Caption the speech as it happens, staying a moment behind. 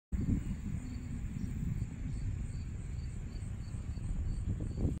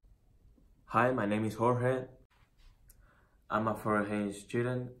Hi, my name is Jorge. I'm a foreign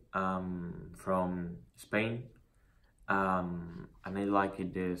student from Spain, and I like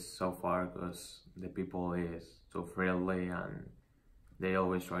it this so far because the people is so friendly and they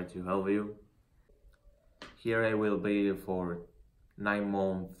always try to help you. Here I will be for 9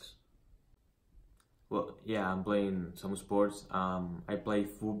 months. Well, yeah, I'm playing some sports. I play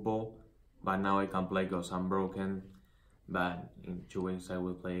football, but now I can't play because I'm broken. But in 2 weeks I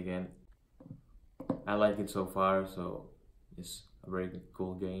will play again. I like it so far, so it's a very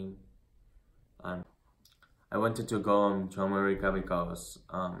cool game. And I wanted to go to America because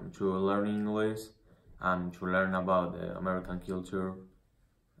to learn English and to learn about the American culture,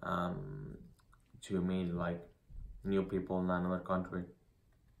 to meet like new people in another country.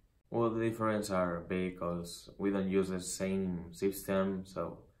 Well, the difference are big because we don't use the same system.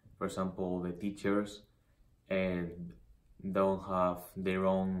 So, for example, the teachers and don't have their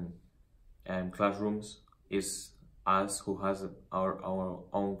own classrooms. It's us who has our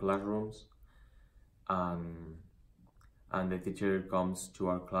own classrooms, and the teacher comes to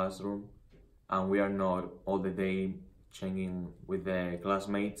our classroom, and we are not all the day changing with the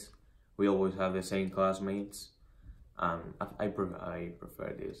classmates. We always have the same classmates. I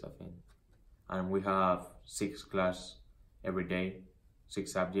prefer this, I think. And we have 6 class every day,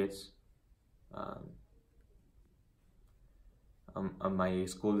 6 subjects. And my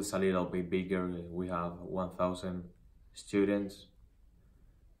school is a little bit bigger. We have 1,000 students,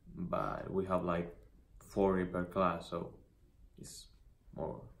 but we have like 40 per class, so it's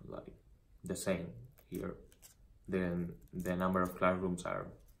more like the same here. Then the number of classrooms are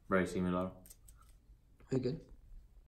very similar. Very good.